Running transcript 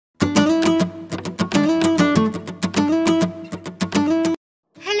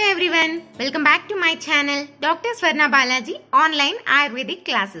Welcome back to my channel Dr. Swarnabalaji online Ayurvedic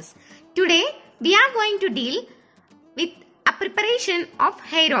classes. Today we are going to deal with a preparation of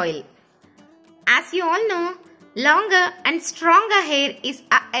hair oil. As you all know, longer and stronger hair is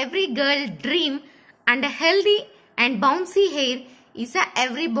every girl dream, and a healthy and bouncy hair is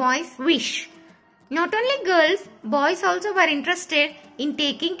every boy's wish. Not only girls, boys also were interested in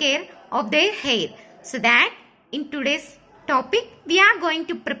taking care of their hair. So that in today's topic we are going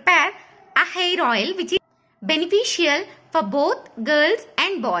to prepare a hair oil which is beneficial for both girls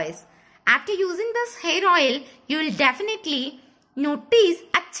and boys. After using this hair oil, you will definitely notice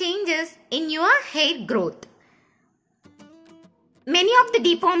changes in your hair growth. Many of the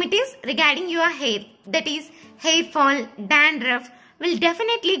deformities regarding your hair, that is hair fall, dandruff, will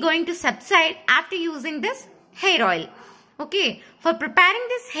definitely going to subside after using this hair oil. Okay, for preparing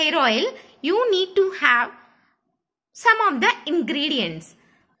this hair oil, you need to have some of the ingredients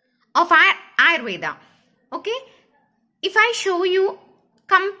of our Ayurveda. Okay, if I show you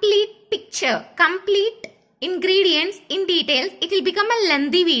complete picture, complete ingredients in details, it will become a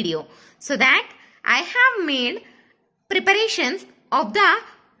lengthy video. So that I have made preparations of the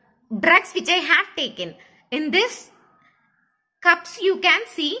drugs which I have taken. In this cups you can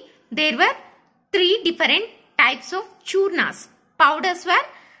see there were 3 different types of churnas. Powders were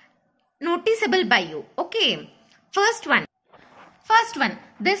noticeable by you. Okay, first one,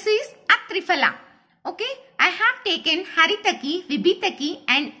 this is a triphala. Okay, I have taken haritaki, vibhitaki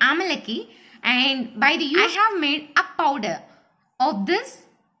and amalaki, and by the use I have made a powder of this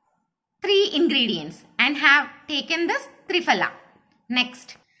 3 ingredients and have taken this triphala.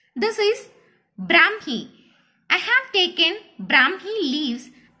 Next, this is brahmi. I have taken brahmi leaves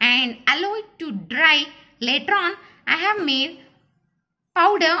and allow it to dry. Later on I have made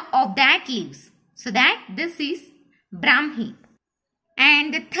powder of that leaves. So that this is brahmi.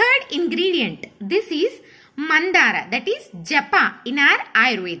 And the third ingredient, this is mandara, that is japa in our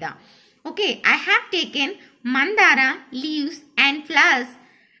Ayurveda. Okay, I have taken mandara leaves and flowers.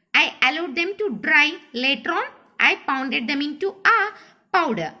 I allowed them to dry. Later on I pounded them into a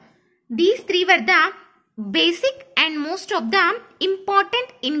powder. These 3 were the basic and most of the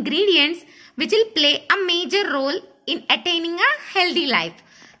important ingredients which will play a major role in attaining a healthy life.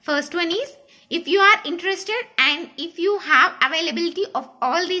 First one is, if you are interested and if you have availability of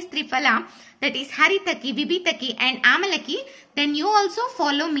all these triphala, that is haritaki, vibhitaki and amalaki, then you also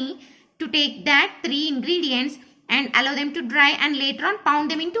follow me to take that 3 ingredients and allow them to dry and later on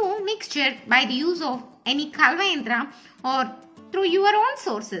pound them into mixture by the use of any kalva yantra or through your own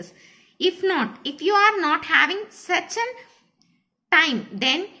sources. If not, if you are not having such a time,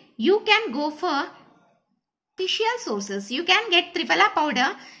 then you can go for official sources. You can get triphala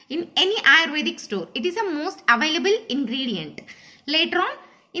powder in any Ayurvedic store. It is the most available ingredient. Later on,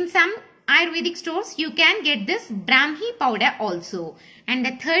 in some Ayurvedic stores, you can get this brahmi powder also. And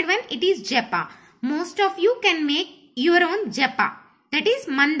the third one, it is japa. Most of you can make your own japa. That is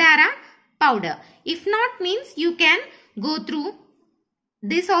mandara powder. If not, means you can go through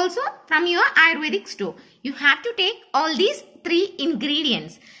this also from your Ayurvedic store. You have to take all these 3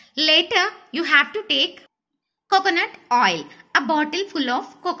 ingredients. Later, you have to take coconut oil, a bottle full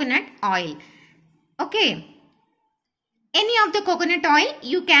of coconut oil. Okay, any of the coconut oil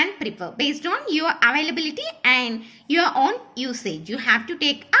you can prefer based on your availability and your own usage. You have to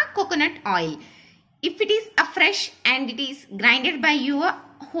take a coconut oil. If it is a fresh and it is grinded by your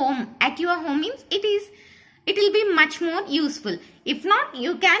home, at your home, means it will be much more useful. If not,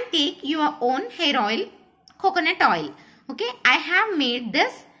 you can take your own hair oil, coconut oil. Okay, I have made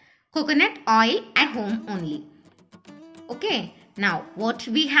this coconut oil at home only. Okay, now what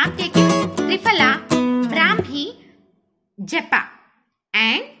we have taken, triphala, brahmi, japa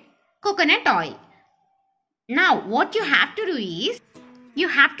and coconut oil. Now what you have to do is, you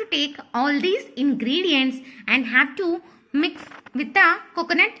have to take all these ingredients and have to mix with the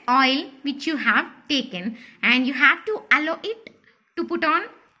coconut oil which you have taken, and you have to allow it to put on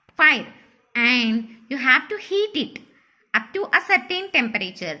fire and you have to heat it up to a certain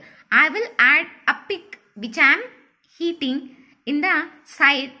temperature. I will add a pic which I am heating in the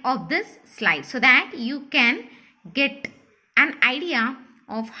side of this slide so that you can get an idea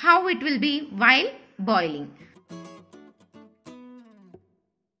of how it will be while boiling.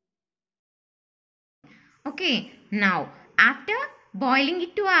 Okay, now after boiling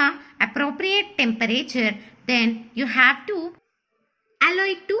it to a appropriate temperature, then you have to allow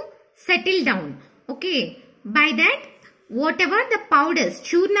it to settle down. Okay, by that whatever the powders,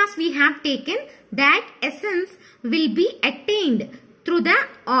 churnas we have taken, that essence will be attained through the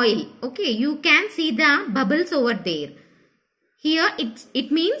oil. Okay, you can see the bubbles over there. Here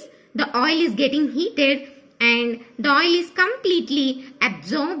it means the oil is getting heated and the oil is completely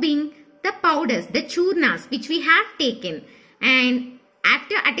absorbing the powders, the churnas which we have taken. And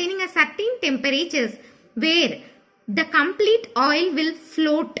after attaining a certain temperatures where the complete oil will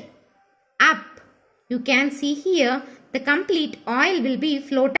float up, you can see here the complete oil will be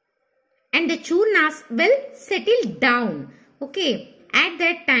floated and the churnas will settle down. Okay, at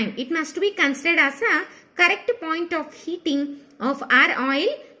that time it must be considered as a correct point of heating of our oil.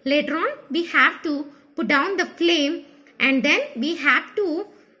 Later on we have to put down the flame and then we have to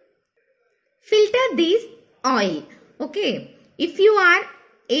filter this oil. Okay, if you are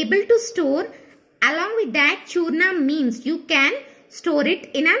able to store along with that churna means you can store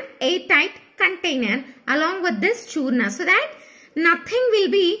it in an airtight container along with this churna so that nothing will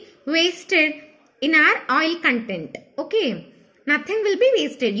be wasted in our oil content. Okay, nothing will be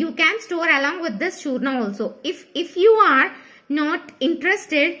wasted. You can store along with this churna also. If you are not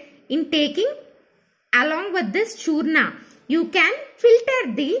interested in taking along with this churna, you can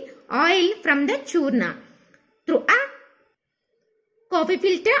filter the oil from the churna through a coffee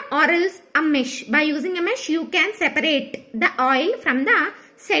filter or else a mesh. By using a mesh, you can separate the oil from the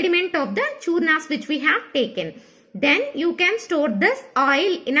sediment of the churnas which we have taken. Then you can store this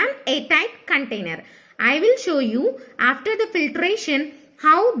oil in an airtight container. I will show you after the filtration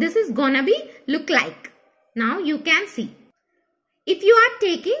how this is gonna be look like. Now you can see. If you are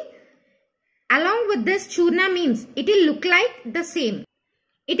taking along with this churna means it will look like the same.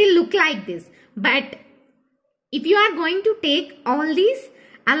 It will look like this. But if you are going to take all these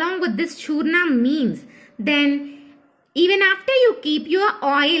along with this churna means then even after you keep your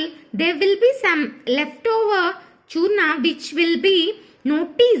oil, there will be some leftover churna which will be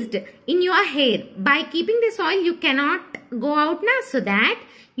noticed in your hair. By keeping this oil, you cannot go out now, so that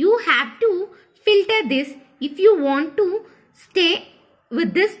you have to filter this if you want to stay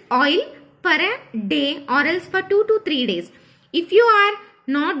with this oil for a day or else for 2 to 3 days. If you are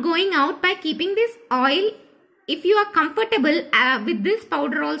not going out by keeping this oil, if you are comfortable with this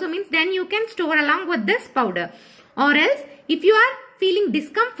powder also means then you can store along with this powder. Or else if you are feeling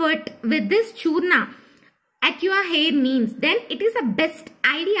discomfort with this churna at your hair means then it is a best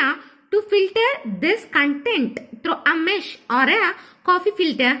idea to filter this content through a mesh or a coffee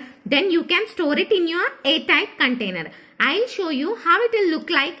filter. Then you can store it in your airtight container. I will show you how it will look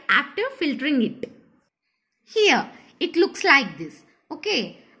like after filtering it. Here it looks like this.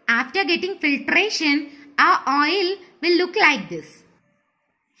 Okay, after getting filtration, our oil will look like this.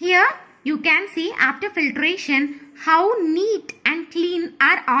 Here you can see after filtration how neat and clean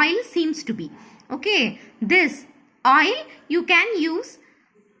our oil seems to be. Okay, this oil you can use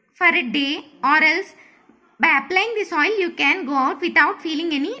for a day or else by applying this oil you can go out without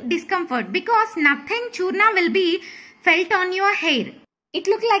feeling any discomfort because nothing churna will be felt on your hair. It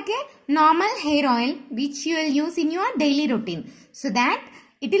looks like a normal hair oil which you will use in your daily routine so that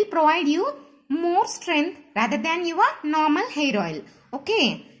it will provide you more strength rather than your normal hair oil.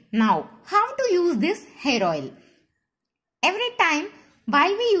 Okay, now how to use this hair oil? Every time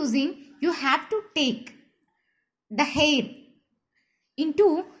while we using, you have to take the hair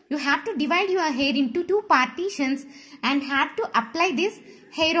into, you have to divide your hair into 2 partitions and have to apply this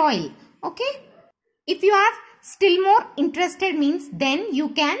hair oil. Okay, if you are still more interested means then you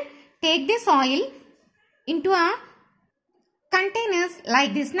can take this oil into a containers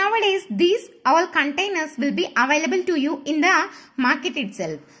like this. Nowadays these all containers will be available to you in the market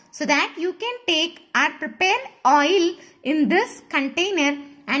itself, so that you can take or prepare oil in this container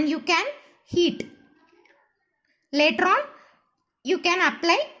and you can heat. Later on you can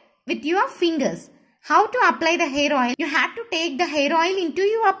apply with your fingers. How to apply the hair oil? You have to take the hair oil into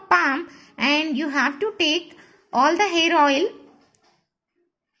your palm and you have to take all the hair oil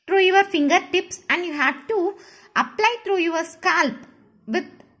through your fingertips and you have to apply through your scalp with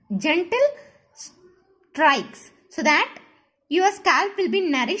gentle strikes so that your scalp will be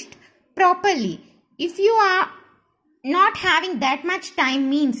nourished properly. If you are not having that much time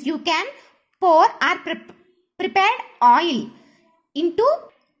means you can pour our prepared oil into,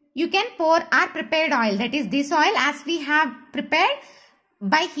 you can pour our prepared oil, that is this oil as we have prepared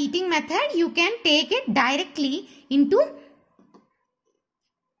by heating method, you can take it directly into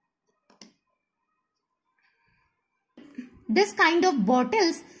this kind of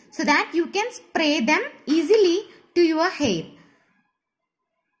bottles so that you can spray them easily to your hair.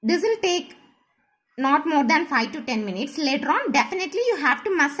 This will take not more than 5 to 10 minutes. Later on definitely you have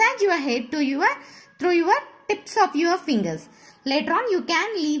to massage your hair to through your tips of your fingers. Later on you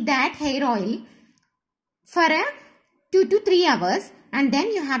can leave that hair oil for 2 to 3 hours and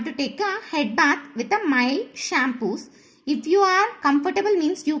then you have to take a head bath with a mild shampoos. If you are comfortable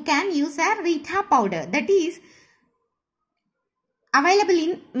means you can use a Rita powder, that is available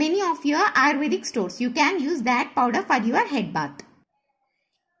in many of your Ayurvedic stores. You can use that powder for your head bath.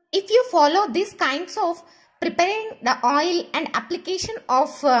 If you follow these kinds of preparing the oil and application of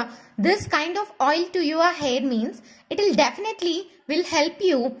this kind of oil to your hair means it will definitely will help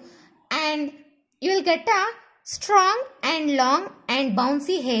you and you will get a strong and long and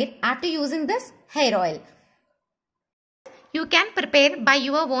bouncy hair after using this hair oil. You can prepare by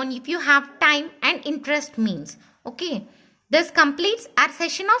your own if you have time and interest means. Okay. This completes our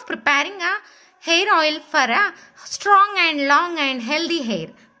session of preparing a hair oil for a strong and long and healthy hair.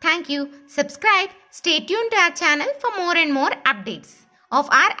 Thank you. Subscribe. Stay tuned to our channel for more and more updates of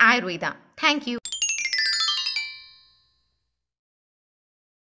our Ayurveda. Thank you.